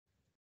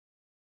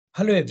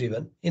Hello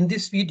everyone. In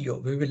this video,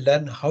 we will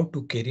learn how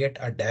to create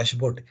a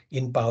dashboard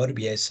in Power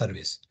BI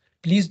service.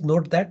 Please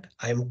note that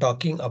I am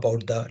talking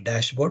about the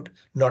dashboard,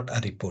 not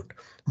a report.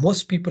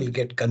 Most people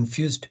get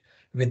confused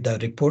with the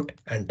report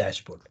and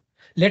dashboard.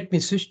 Let me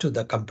switch to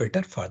the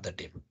computer for the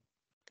demo.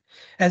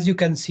 As you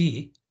can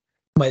see,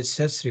 my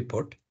sales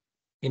report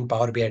in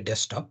Power BI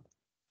desktop.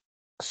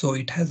 So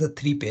it has a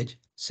 3-page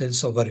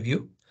sales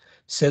overview,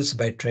 sales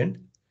by trend,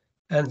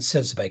 and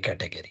sales by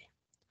category.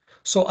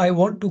 So I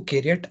want to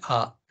create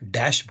a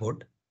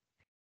dashboard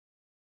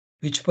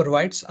which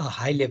provides a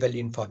high level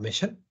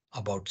information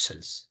about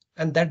sales.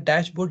 And that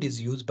dashboard is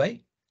used by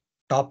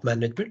top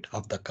management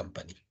of the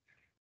company.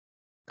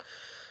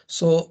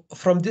 So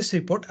from this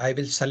report, I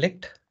will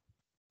select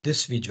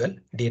this visual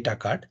data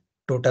card,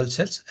 total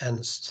sales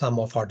and sum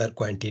of order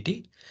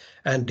quantity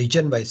and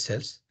region by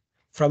sales.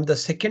 From the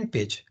second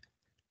page,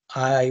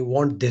 I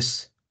want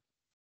this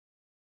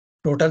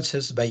total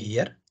sales by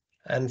year.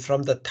 And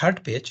from the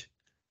third page,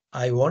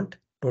 I want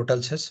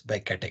total sales by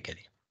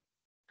category.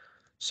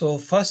 So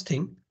first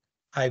thing,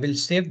 I will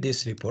save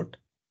this report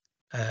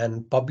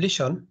and publish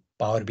on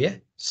Power BI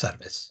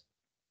service.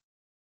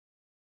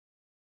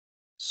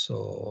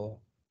 So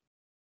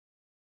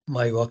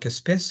my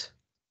workspace,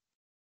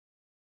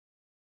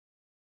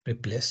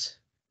 replace.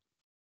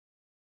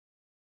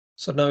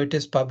 So now it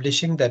is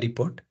publishing the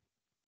report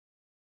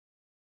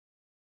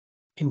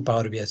in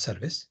Power BI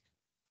service.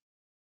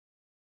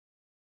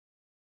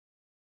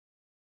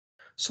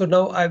 So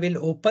now I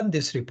will open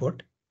this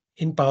report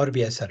in Power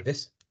BI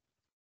service.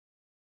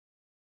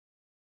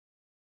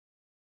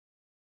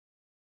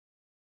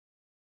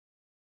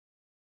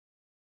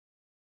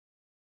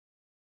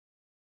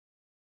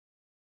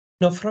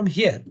 Now from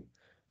here,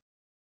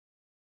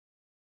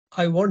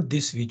 I want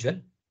this visual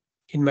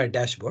in my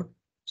dashboard.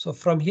 So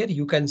from here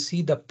you can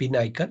see the pin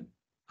icon.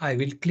 I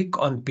will click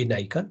on pin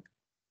icon.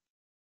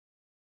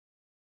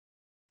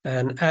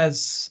 And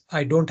as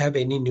I don't have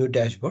any new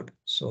dashboard,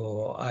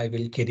 so I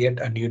will create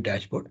a new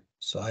dashboard.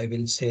 So I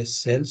will say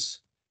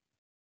sales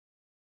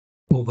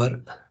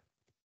overview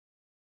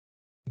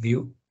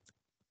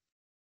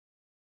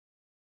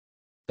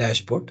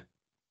dashboard.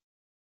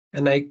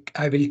 And I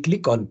will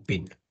click on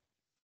pin.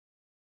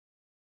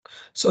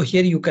 So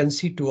here you can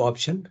see two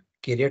options,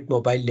 create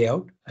mobile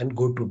layout and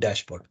go to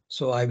dashboard.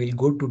 So I will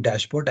go to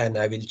dashboard and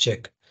I will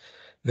check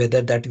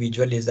whether that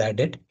visual is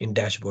added in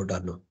dashboard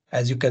or no.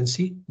 As you can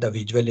see, the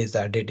visual is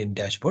added in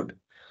dashboard.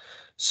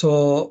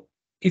 So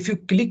if you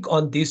click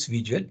on this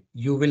visual,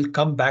 you will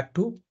come back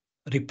to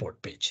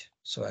report page.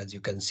 So as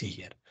you can see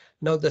here.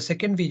 Now the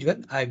second visual,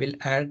 I will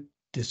add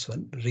this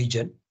one,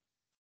 region,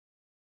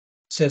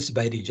 sales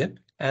by region,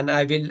 and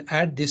I will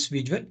add this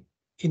visual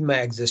in my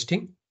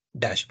existing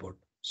dashboard.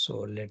 So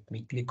let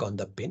me click on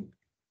the pin.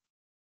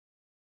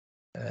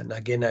 And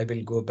again, I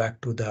will go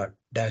back to the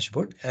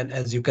dashboard. And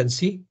as you can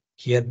see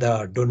here,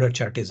 the donor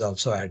chart is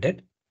also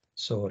added.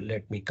 So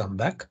let me come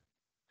back.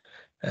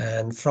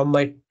 And from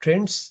my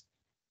trends,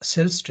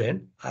 sales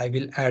trend, I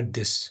will add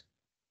this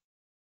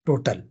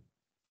total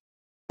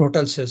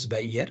sales by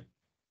year.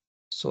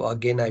 So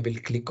again, I will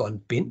click on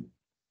pin.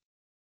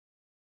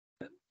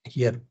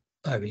 Here,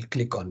 I will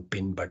click on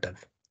pin button.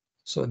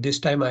 So this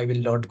time I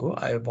will not go.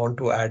 I want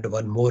to add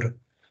one more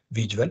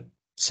visual,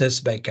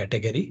 sales by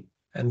category,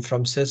 and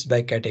from sales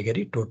by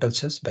category, total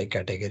sales by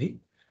category.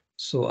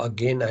 So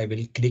again, I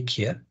will click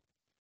here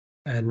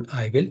and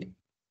I will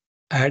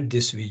add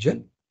this visual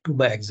to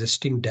my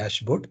existing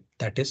dashboard,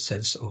 that is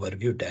sales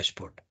overview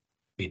dashboard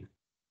pin.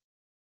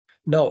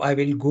 Now I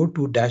will go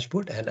to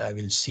dashboard and I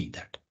will see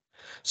that.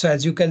 So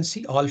as you can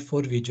see, all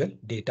four visual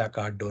data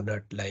card,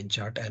 donut, line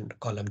chart and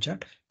column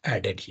chart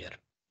added here.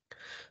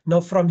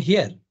 Now from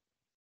here,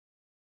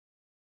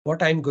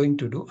 what I'm going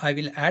to do, I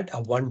will add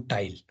a one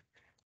tile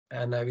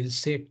and I will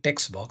say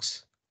text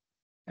box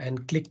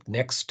and click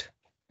next.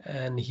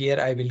 And here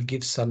I will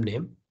give some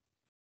name,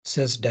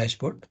 sales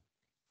dashboard.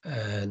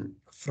 And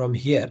from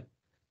here,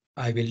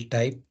 I will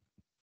type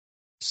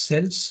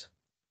sales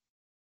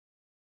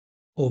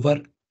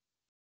overview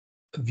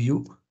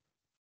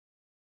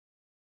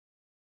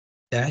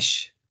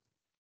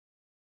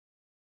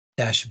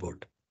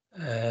dashboard.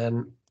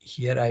 And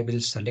here I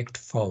will select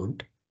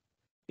font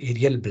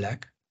Arial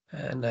black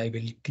and I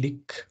will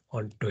click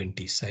on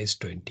 20, size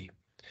 20.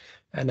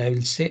 And I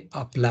will say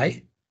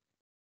apply.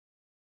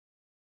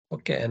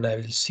 Okay, and I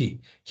will see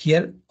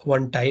here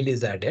one tile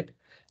is added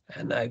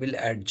and I will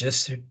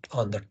adjust it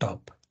on the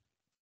top.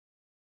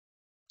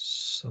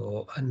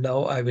 So and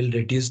now I will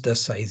reduce the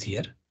size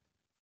here.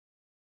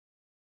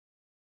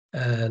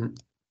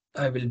 And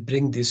I will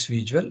bring this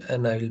visual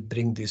and I will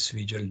bring this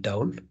visual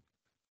down.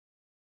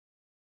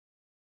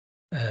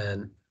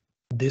 And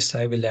this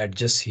I will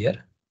adjust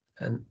here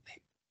and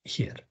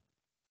here.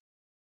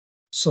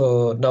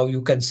 So now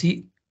you can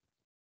see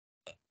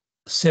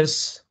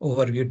sales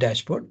overview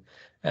dashboard.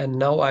 And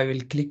now I will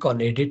click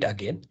on edit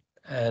again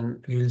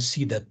and we will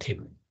see the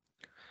theme.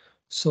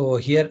 So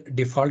here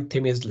default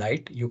theme is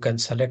light. You can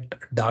select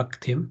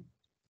dark theme.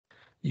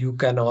 You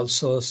can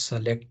also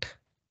select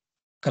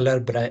color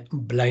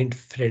blind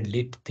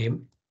friendly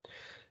theme.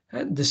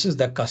 And this is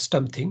the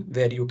custom thing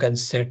where you can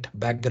set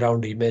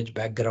background image,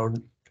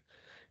 background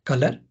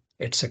color,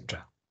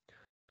 etc.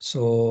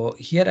 So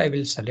here I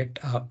will select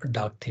a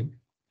dark theme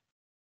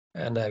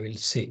and I will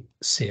say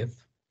save.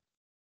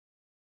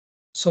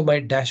 So my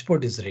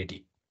dashboard is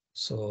ready.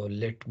 So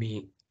let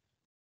me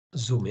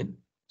zoom in.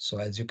 So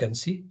as you can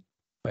see,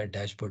 my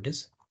dashboard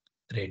is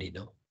ready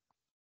now.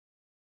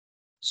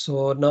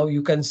 So now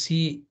you can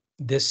see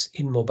this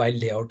in mobile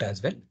layout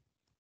as well.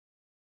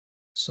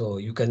 So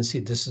you can see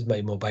this is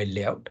my mobile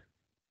layout.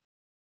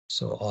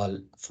 So all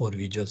four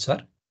visuals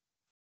are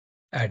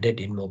added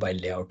in mobile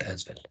layout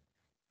as well.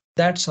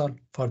 That's all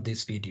for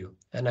this video,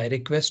 and I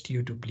request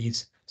you to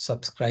please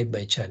subscribe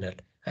my channel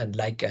and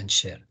like and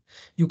share.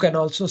 You can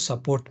also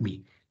support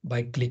me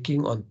by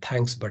clicking on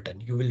thanks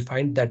button. You will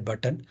find that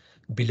button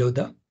below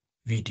the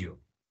video.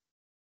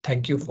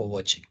 Thank you for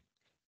watching.